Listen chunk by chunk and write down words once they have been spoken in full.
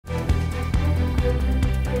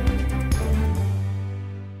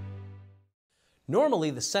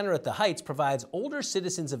Normally, the Center at the Heights provides older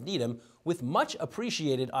citizens of Needham with much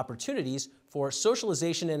appreciated opportunities for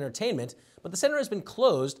socialization and entertainment, but the center has been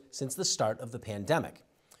closed since the start of the pandemic.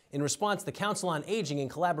 In response, the Council on Aging, in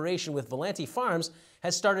collaboration with Volante Farms,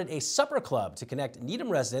 has started a supper club to connect Needham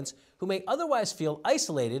residents who may otherwise feel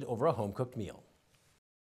isolated over a home-cooked meal.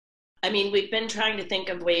 I mean, we've been trying to think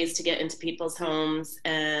of ways to get into people's homes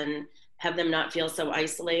and have them not feel so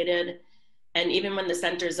isolated. And even when the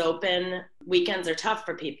center's open, weekends are tough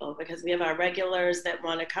for people because we have our regulars that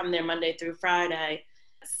want to come there Monday through Friday.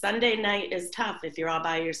 Sunday night is tough if you're all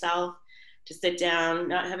by yourself to sit down,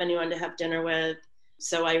 not have anyone to have dinner with.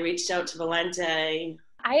 So I reached out to Volante.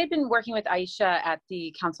 I had been working with Aisha at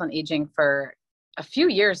the Council on Aging for a few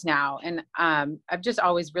years now, and I've just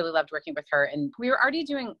always really loved working with her. And we were already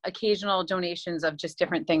doing occasional donations of just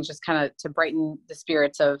different things, just kind of to brighten the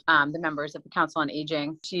spirits of the members of the Council on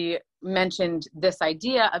Aging. She mentioned this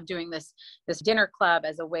idea of doing this dinner club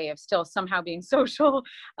as a way of still somehow being social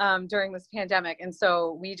during this pandemic. And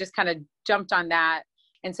so we just kind of jumped on that.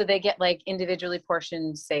 And so they get like individually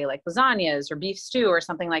portioned, say like lasagnas or beef stew or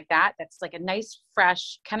something like that. That's like a nice,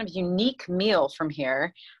 fresh, kind of unique meal from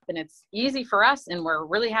here. And it's easy for us and we're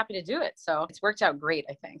really happy to do it. So it's worked out great,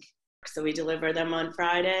 I think. So we deliver them on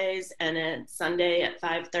Fridays, and at Sunday at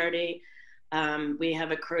 5:30, we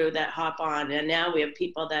have a crew that hop on. And now we have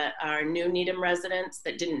people that are new Needham residents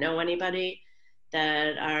that didn't know anybody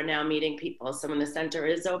that are now meeting people. So when the center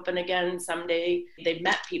is open again someday, they've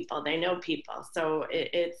met people, they know people. So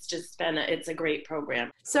it's just been, it's a great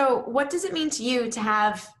program. So what does it mean to you to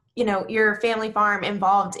have, your family farm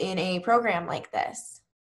involved in a program like this?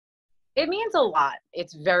 It means a lot.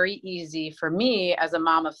 It's very easy for me as a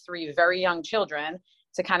mom of 3 very young children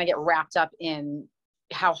to kind of get wrapped up in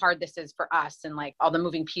how hard this is for us and like all the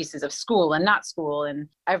moving pieces of school and not school. And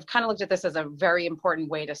I've kind of looked at this as a very important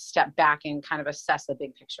way to step back and kind of assess the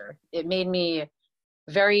big picture. It made me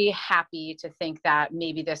very happy to think that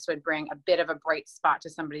maybe this would bring a bit of a bright spot to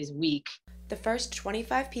somebody's week. The first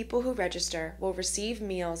 25 people who register will receive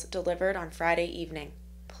meals delivered on Friday evening.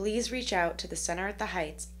 Please reach out to the Center at the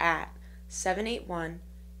Heights at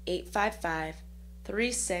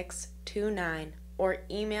 781-855-3629 or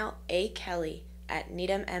email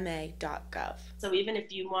akelly@needhamma.gov. So even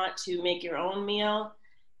if you want to make your own meal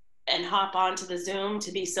and hop onto the Zoom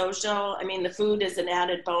to be social, I mean, the food is an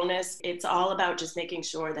added bonus. It's all about just making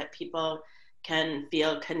sure that people can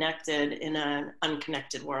feel connected in an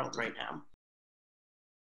unconnected world right now.